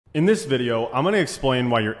In this video, I'm going to explain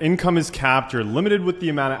why your income is capped, you're limited with the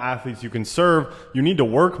amount of athletes you can serve, you need to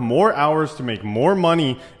work more hours to make more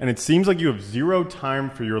money, and it seems like you have zero time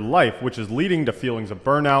for your life, which is leading to feelings of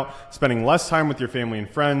burnout, spending less time with your family and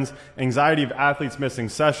friends, anxiety of athletes missing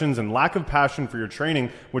sessions, and lack of passion for your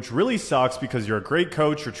training, which really sucks because you're a great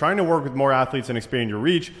coach, you're trying to work with more athletes and expand your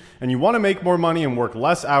reach, and you want to make more money and work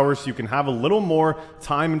less hours so you can have a little more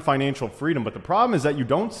time and financial freedom. But the problem is that you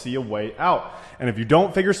don't see a way out. And if you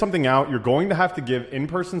don't figure something out, you're going to have to give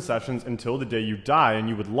in-person sessions until the day you die. And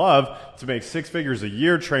you would love to make 6 figures a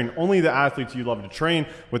year, train only the athletes you love to train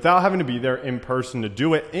without having to be there in person to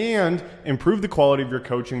do it, and improve the quality of your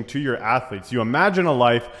coaching to your athletes. You imagine a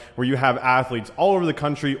life where you have athletes all over the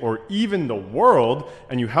country or even the world,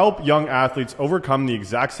 and you help young athletes overcome the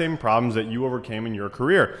exact same problems that you overcame in your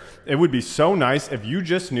career. It would be so nice if you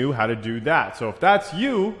just knew how to do that. So if that's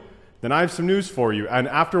you, then I have some news for you. And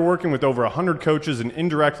after working with over 100 coaches and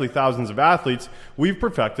indirectly thousands of athletes, we've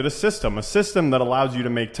perfected a system that allows you to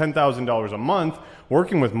make $10,000 a month,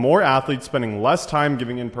 working with more athletes, spending less time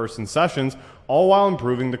giving in-person sessions, all while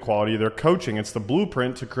improving the quality of their coaching. It's the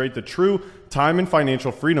blueprint to create the true time and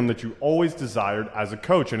financial freedom that you always desired as a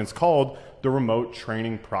coach, and it's called the Remote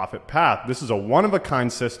Training Profit Path. This is a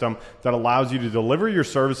one-of-a-kind system that allows you to deliver your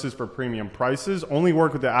services for premium prices, only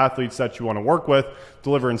work with the athletes that you want to work with,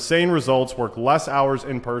 deliver insane results, work less hours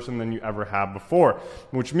in person than you ever have before,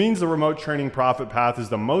 which means the Remote Training Profit Path is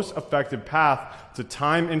the most effective path to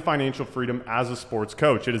time and financial freedom as a sports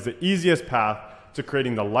coach. It is the easiest path to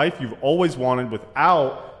creating the life you've always wanted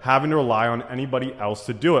without having to rely on anybody else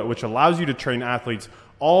to do it, which allows you to train athletes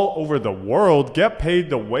all over the world, get paid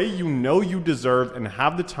the way you know you deserve, and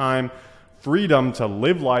have the time, freedom to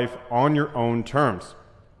live life on your own terms.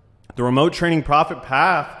 The Remote Training Profit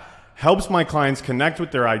Path helps my clients connect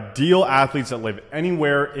with their ideal athletes that live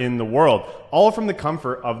anywhere in the world, all from the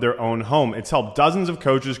comfort of their own home. It's helped dozens of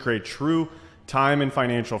coaches create true time and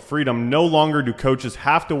financial freedom. No longer do coaches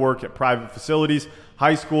have to work at private facilities,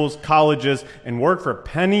 high schools, colleges, and work for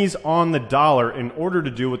pennies on the dollar in order to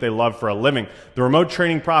do what they love for a living. The Remote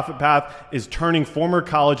Training Profit Path is turning former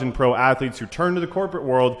college and pro athletes who turn to the corporate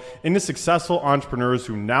world into successful entrepreneurs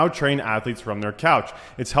who now train athletes from their couch.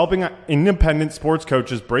 It's helping independent sports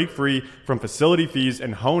coaches break free from facility fees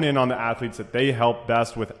and hone in on the athletes that they help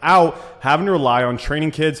best without having to rely on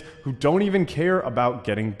training kids who don't even care about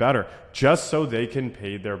getting better, just so they can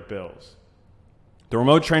pay their bills. The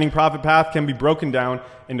Remote Training Profit Path can be broken down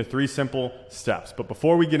into 3 simple steps. But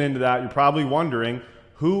before we get into that, you're probably wondering,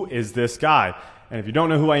 who is this guy? And if you don't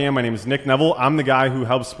know who I am, my name is Nick Neville. I'm the guy who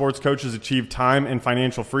helps sports coaches achieve time and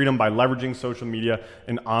financial freedom by leveraging social media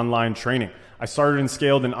and online training. I started and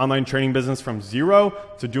scaled an online training business from zero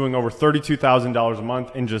to doing over $32,000 a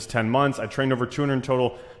month in just 10 months. I trained over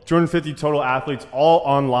 250 total athletes, all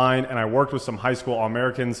online, and I worked with some high school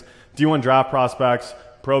All-Americans, D1 draft prospects,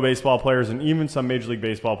 pro baseball players, and even some Major League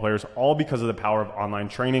Baseball players, all because of the power of online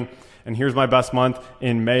training. And here's my best month.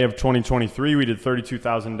 In May of 2023, we did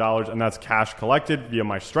 $32,000, and that's cash collected via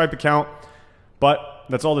my Stripe account. But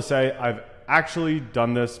that's all to say, I've actually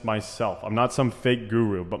done this myself. I'm not some fake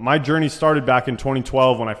guru, but my journey started back in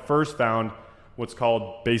 2012 when I first found what's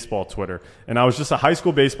called baseball Twitter. And I was just a high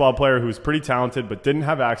school baseball player who was pretty talented but didn't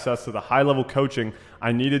have access to the high-level coaching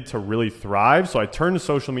I needed to really thrive. So I turned to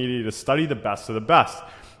social media to study the best of the best.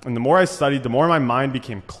 And the more I studied, the more my mind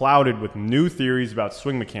became clouded with new theories about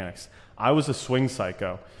swing mechanics. I was a swing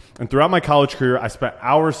psycho. And throughout my college career, I spent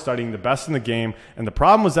hours studying the best in the game. And the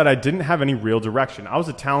problem was that I didn't have any real direction. I was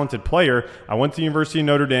a talented player. I went to the University of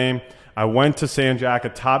Notre Dame. I went to San Jac, a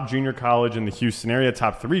top junior college in the Houston area,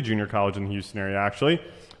 top 3 junior college in the Houston area, actually.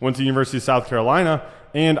 Went to the University of South Carolina,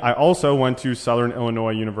 and I also went to Southern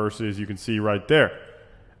Illinois University, as you can see right there.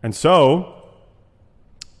 And so,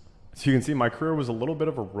 as you can see, my career was a little bit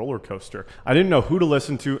of a roller coaster. I didn't know who to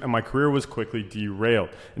listen to, and my career was quickly derailed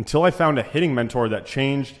until I found a hitting mentor that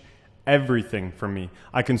changed everything for me.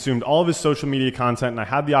 I consumed all of his social media content, and I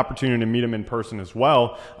had the opportunity to meet him in person as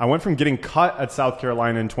well. I went from getting cut at South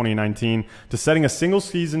Carolina in 2019 to setting a single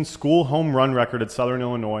season school home run record at Southern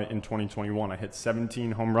Illinois in 2021. I hit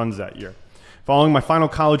 17 home runs that year. Following my final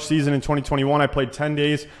college season in 2021, I played 10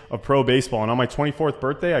 days of pro baseball, and on my 24th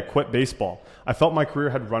birthday, I quit baseball. I felt my career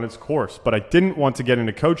had run its course, but I didn't want to get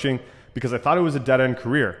into coaching because I thought it was a dead-end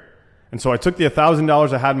career. And so I took the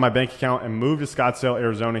 $1,000 I had in my bank account and moved to Scottsdale,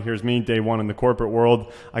 Arizona. Here's me, day one in the corporate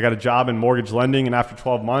world. I got a job in mortgage lending, and after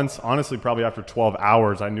 12 months, honestly, probably after 12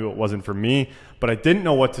 hours, I knew it wasn't for me, but I didn't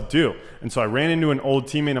know what to do. And so I ran into an old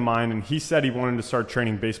teammate of mine, and he said he wanted to start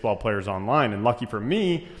training baseball players online. And lucky for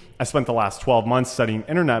me, I spent the last 12 months studying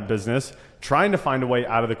internet business, trying to find a way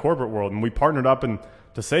out of the corporate world. And we partnered up and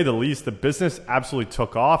to say the least, the business absolutely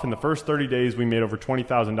took off. In the first 30 days, we made over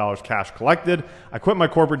 $20,000 cash collected. I quit my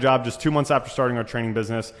corporate job just 2 months after starting our training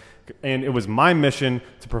business, and it was my mission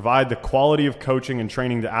to provide the quality of coaching and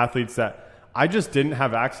training to athletes that I just didn't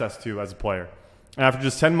have access to as a player. And after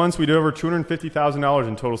just 10 months, we did over $250,000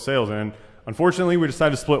 in total sales. And unfortunately, we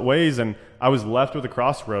decided to split ways, and I was left with a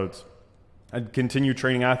crossroads. I'd continue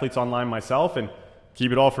training athletes online myself and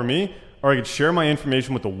keep it all for me, or I could share my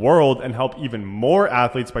information with the world and help even more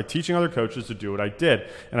athletes by teaching other coaches to do what I did.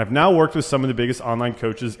 And I've now worked with some of the biggest online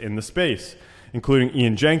coaches in the space, including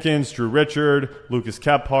Ian Jenkins, Drew Richard, Lucas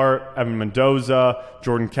Kephart, Evan Mendoza,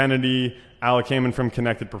 Jordan Kennedy, Alec Heyman from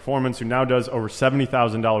Connected Performance, who now does over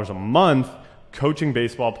 $70,000 a month coaching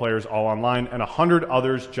baseball players all online, and 100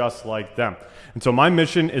 others just like them. And so my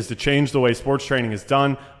mission is to change the way sports training is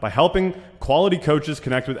done by helping quality coaches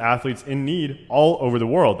connect with athletes in need all over the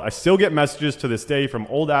world. I still get messages to this day from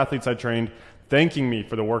old athletes I trained thanking me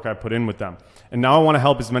for the work I put in with them. And now I want to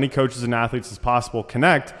help as many coaches and athletes as possible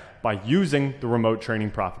connect by using the Remote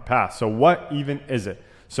Training Profit Path. So what even is it?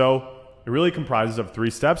 So it really comprises of 3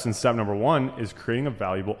 steps, and step number 1 is creating a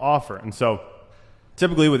valuable offer. And so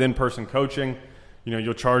typically with in-person coaching,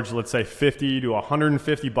 you'll charge, let's say, $50 to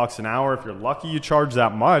 $150 an hour. If you're lucky, you charge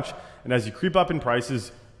that much. And as you creep up in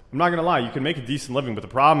prices, I'm not going to lie, you can make a decent living, but the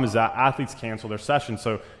problem is that athletes cancel their sessions.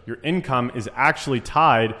 So your income is actually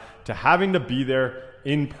tied to having to be there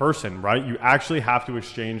in person, right? You actually have to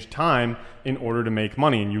exchange time in order to make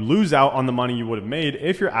money, and you lose out on the money you would have made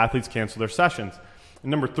if your athletes cancel their sessions. And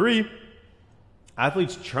number 3,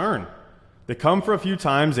 athletes churn. They come for a few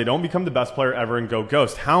times, they don't become the best player ever and go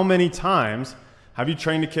ghost. How many times have you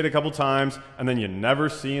trained a kid a couple times and then you never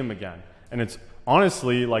see him again? And it's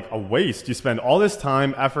honestly like a waste. You spend all this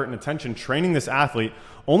time, effort, and attention training this athlete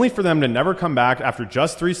only for them to never come back after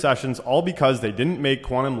just 3 sessions, all because they didn't make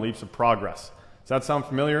quantum leaps of progress. Does that sound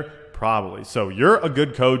familiar? Probably. So you're a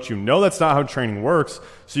good coach. You know that's not how training works.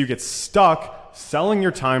 So you get stuck selling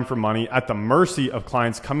your time for money at the mercy of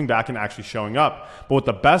clients coming back and actually showing up. But what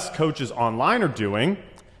the best coaches online are doing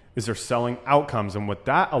is they're selling outcomes. And what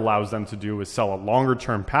that allows them to do is sell a longer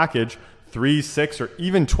term package, 3, 6, or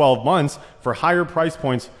even 12 months for higher price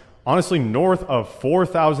points, honestly north of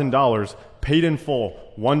 $4,000 paid in full,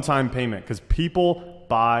 one-time payment, because people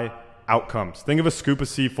buy outcomes. Think of a scoop of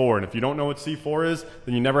C4, and if you don't know what C4 is,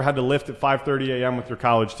 then you never had to lift at 5:30 a.m. with your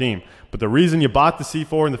college team. But the reason you bought the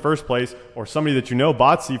C4 in the first place, or somebody that you know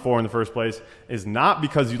bought C4 in the first place, is not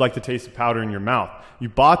because you like the taste of powder in your mouth. You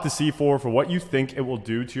bought the C4 for what you think it will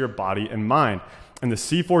do to your body and mind. And the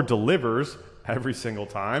C4 delivers every single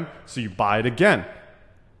time, so you buy it again.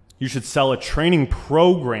 You should sell a training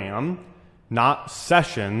program, not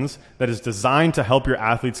sessions, that is designed to help your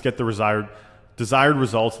athletes get the desired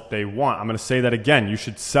results that they want. I'm going to say that again. You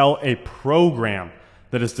should sell a program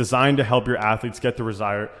that is designed to help your athletes get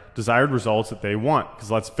the desired results that they want. Because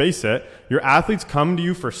let's face it, your athletes come to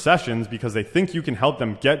you for sessions because they think you can help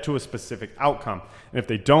them get to a specific outcome. And if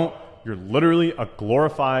they don't, you're literally a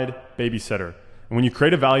glorified babysitter. And when you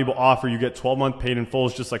create a valuable offer, you get 12-month paid in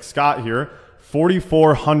fulls, just like Scott here,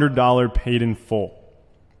 $4,400 paid in full.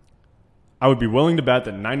 I would be willing to bet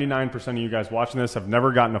that 99% of you guys watching this have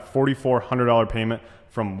never gotten a $4,400 payment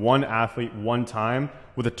from one athlete one time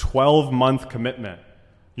with a 12-month commitment.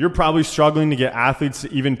 You're probably struggling to get athletes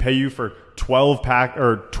to even pay you for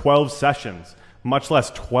 12 sessions, much less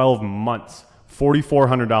 12 months,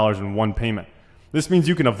 $4,400 in one payment. This means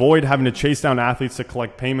you can avoid having to chase down athletes to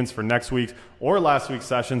collect payments for next week's or last week's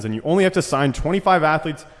sessions, and you only have to sign 25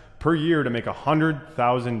 athletes per year to make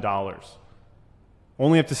 $100,000.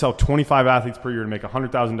 Only have to sell 25 athletes per year to make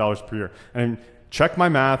 $100,000 per year. And check my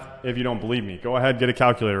math if you don't believe me. Go ahead, get a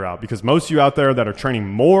calculator out, because most of you out there that are training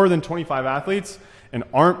more than 25 athletes and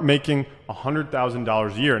aren't making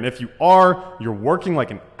 $100,000 a year. And if you are, you're working like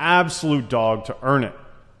an absolute dog to earn it.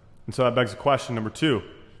 And so that begs the question, number 2,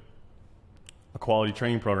 a quality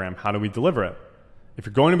training program. How do we deliver it? If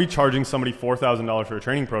you're going to be charging somebody $4,000 for a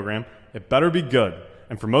training program, it better be good.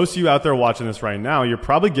 And for most of you out there watching this right now, you're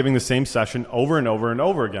probably giving the same session over and over and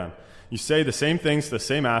over again. You say the same things to the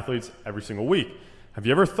same athletes every single week. Have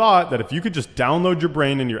you ever thought that if you could just download your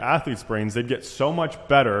brain into your athletes' brains, they'd get so much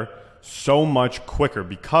better, so much quicker?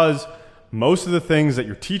 Because most of the things that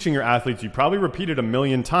you're teaching your athletes, you probably repeated a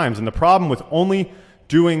million times. And the problem with only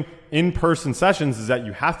doing in-person sessions is that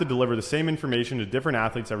you have to deliver the same information to different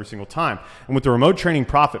athletes every single time. And with the Remote Training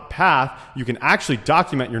Profit Path, you can actually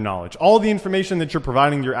document your knowledge. All the information that you're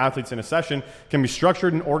providing your athletes in a session can be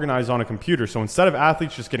structured and organized on a computer. So instead of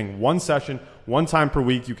athletes just getting one session, one time per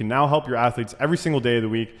week, you can now help your athletes every single day of the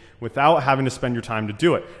week without having to spend your time to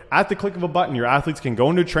do it. At the click of a button, your athletes can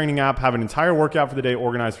go into a training app, have an entire workout for the day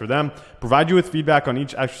organized for them, provide you with feedback on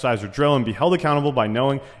each exercise or drill, and be held accountable by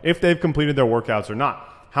knowing if they've completed their workouts or not.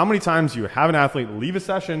 How many times do you have an athlete leave a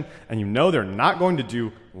session and you know they're not going to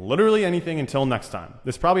do literally anything until next time?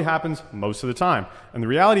 This probably happens most of the time. And the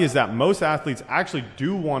reality is that most athletes actually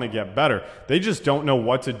do want to get better. They just don't know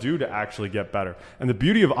what to do to actually get better. And the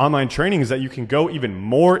beauty of online training is that you can go even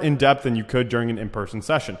more in depth than you could during an in-person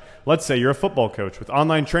session. Let's say you're a football coach. With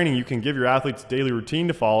online training, you can give your athletes a daily routine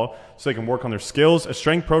to follow so they can work on their skills, a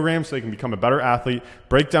strength program so they can become a better athlete,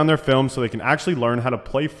 break down their film so they can actually learn how to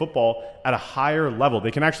play football at a higher level.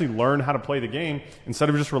 They can actually learn how to play the game instead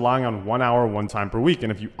of just relying on 1 hour, one time per week.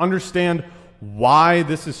 And if you understand why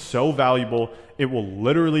this is so valuable, it will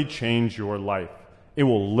literally change your life. It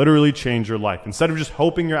will literally change your life. Instead of just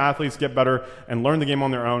hoping your athletes get better and learn the game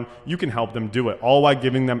on their own, you can help them do it, all while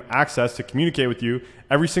giving them access to communicate with you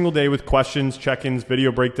every single day with questions, check-ins,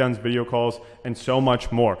 video breakdowns, video calls, and so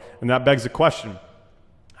much more. And that begs the question,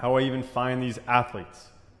 how do I even find these athletes?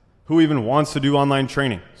 Who even wants to do online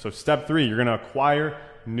training? So step 3, you're going to acquire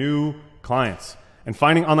new clients. And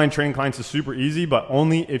finding online training clients is super easy, but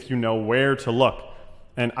only if you know where to look.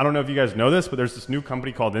 And I don't know if you guys know this, but there's this new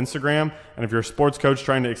company called Instagram. And if you're a sports coach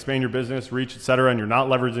trying to expand your business, reach, etc., and you're not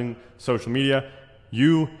leveraging social media,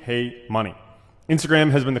 you hate money.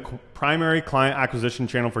 Instagram has been the primary client acquisition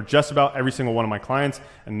channel for just about every single one of my clients.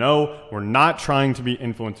 And no, we're not trying to be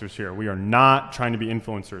influencers here. We are not trying to be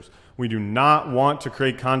influencers. We do not want to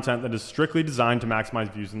create content that is strictly designed to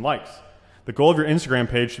maximize views and likes. The goal of your Instagram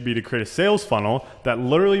page should be to create a sales funnel that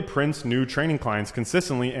literally prints new training clients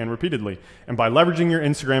consistently and repeatedly. And by leveraging your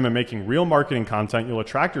Instagram and making real marketing content, you'll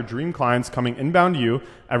attract your dream clients coming inbound to you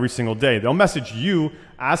every single day. They'll message you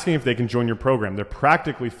asking if they can join your program. They're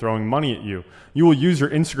practically throwing money at you. You will use your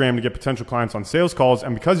Instagram to get potential clients on sales calls.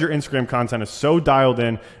 And because your Instagram content is so dialed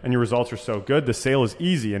in and your results are so good, the sale is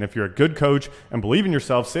easy. And if you're a good coach and believe in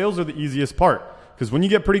yourself, sales are the easiest part. Because when you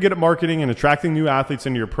get pretty good at marketing and attracting new athletes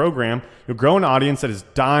into your program, you'll grow an audience that is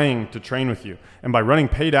dying to train with you. And by running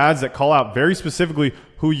paid ads that call out very specifically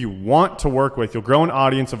who you want to work with, you'll grow an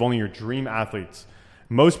audience of only your dream athletes.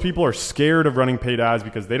 Most people are scared of running paid ads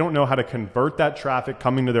because they don't know how to convert that traffic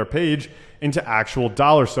coming to their page into actual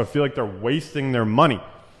dollars. So I feel like they're wasting their money.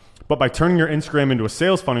 But by turning your Instagram into a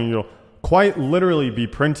sales funnel, you'll quite literally be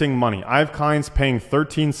printing money. I have clients paying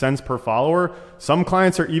 13 cents per follower. Some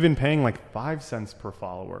clients are even paying like 5 cents per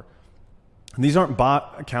follower. And these aren't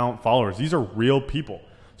bot account followers. These are real people.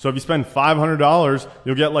 So if you spend $500,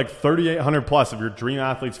 you'll get like 3,800 plus of your dream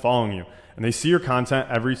athletes following you. And they see your content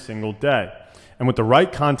every single day. And with the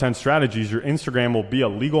right content strategies, your Instagram will be a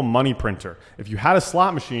legal money printer. If you had a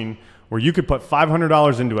slot machine where you could put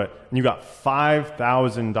 $500 into it and you got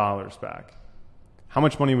 $5,000 back, how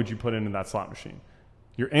much money would you put into that slot machine?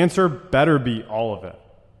 Your answer better be all of it.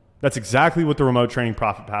 That's exactly what the Remote Training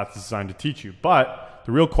Profit Path is designed to teach you. But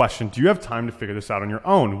the real question, do you have time to figure this out on your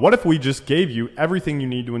own? What if we just gave you everything you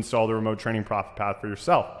need to install the Remote Training Profit Path for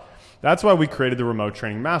yourself? That's why we created the Remote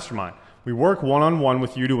Training Mastermind. We work one-on-one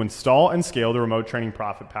with you to install and scale the Remote Training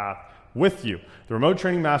Profit Path with you. The Remote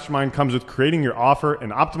Training Mastermind comes with creating your offer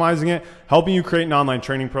and optimizing it, helping you create an online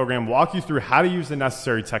training program, walk you through how to use the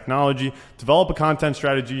necessary technology, develop a content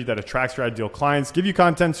strategy that attracts your ideal clients, give you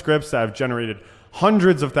content scripts that have generated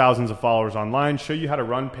hundreds of thousands of followers online, show you how to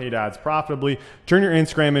run paid ads profitably, turn your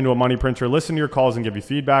Instagram into a money printer, listen to your calls and give you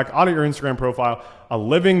feedback, audit your Instagram profile, a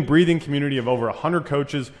living, breathing community of over 100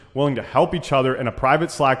 coaches willing to help each other in a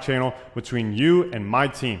private Slack channel between you and my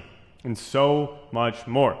team, and so much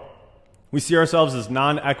more. We see ourselves as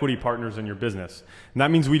non-equity partners in your business. And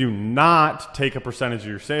that means we do not take a percentage of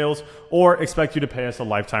your sales or expect you to pay us a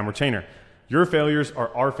lifetime retainer. Your failures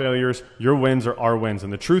are our failures, your wins are our wins.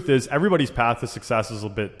 And the truth is, everybody's path to success is a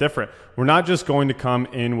bit different. We're not just going to come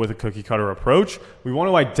in with a cookie cutter approach. We want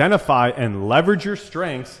to identify and leverage your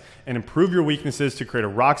strengths and improve your weaknesses to create a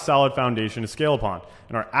rock solid foundation to scale upon.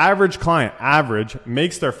 And our average client,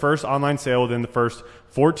 makes their first online sale within the first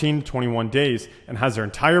 14 to 21 days and has their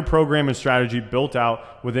entire program and strategy built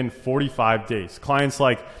out within 45 days. Clients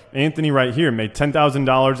like Anthony right here made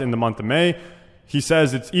 $10,000 in the month of May. He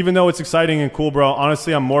says, even though it's exciting and cool, bro,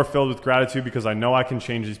 honestly, I'm more filled with gratitude because I know I can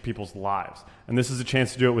change these people's lives. And this is a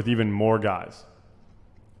chance to do it with even more guys.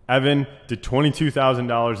 Evan did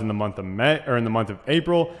 $22,000 in the month of May, or in the month of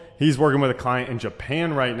April. He's working with a client in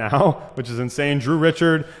Japan right now, which is insane. Drew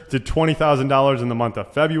Richard did $20,000 in the month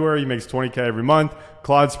of February. He makes $20K every month.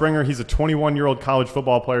 Claude Springer, he's a 21-year-old college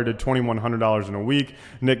football player, did $2,100 in a week.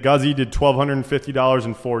 Nick Guzzi did $1,250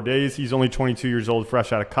 in 4 days. He's only 22 years old,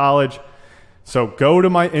 fresh out of college. So go to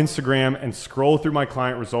my Instagram and scroll through my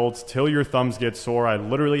client results till your thumbs get sore. I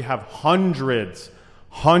literally have hundreds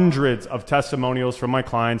of testimonials from my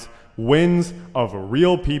clients, wins of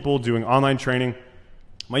real people doing online training.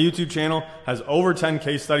 My YouTube channel has over 10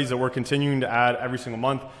 case studies that we're continuing to add every single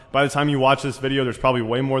month. By the time you watch this video, there's probably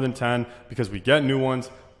way more than 10 because we get new ones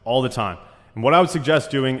all the time. And what I would suggest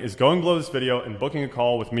doing is going below this video and booking a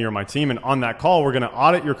call with me or my team. And on that call, we're going to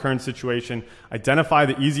audit your current situation, identify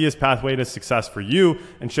the easiest pathway to success for you,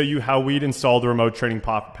 and show you how we'd install the remote training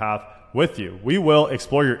path with you. We will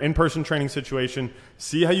explore your in-person training situation,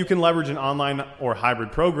 see how you can leverage an online or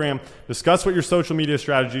hybrid program, discuss what your social media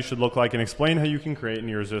strategy should look like, and explain how you can create an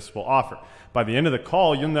irresistible offer. By the end of the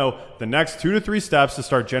call, you'll know the next 2 to 3 steps to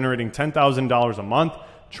start generating $10,000 a month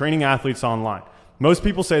training athletes online. Most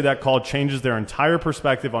people say that call changes their entire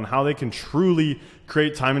perspective on how they can truly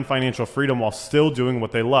create time and financial freedom while still doing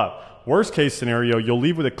what they love. Worst case scenario, you'll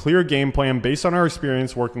leave with a clear game plan based on our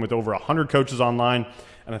experience working with over 100 coaches online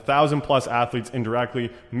and 1,000+ athletes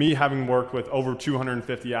indirectly, me having worked with over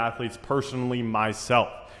 250 athletes personally myself.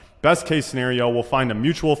 Best case scenario, we'll find a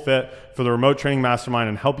mutual fit for the remote training mastermind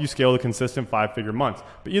and help you scale to consistent 5-figure months.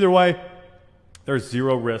 But either way, there's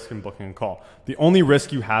zero risk in booking a call. The only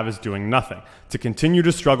risk you have is doing nothing. To continue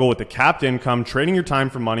to struggle with the capped income, trading your time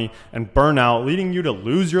for money, and burnout, leading you to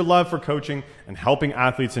lose your love for coaching and helping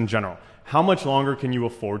athletes in general. How much longer can you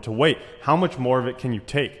afford to wait? How much more of it can you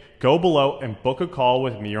take? Go below and book a call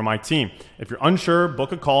with me or my team. If you're unsure,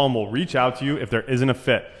 book a call and we'll reach out to you if there isn't a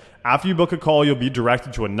fit. After you book a call, you'll be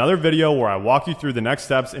directed to another video where I walk you through the next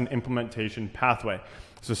steps in implementation pathway.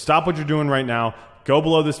 So stop what you're doing right now, go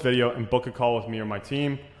below this video and book a call with me or my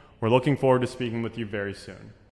team. We're looking forward to speaking with you very soon.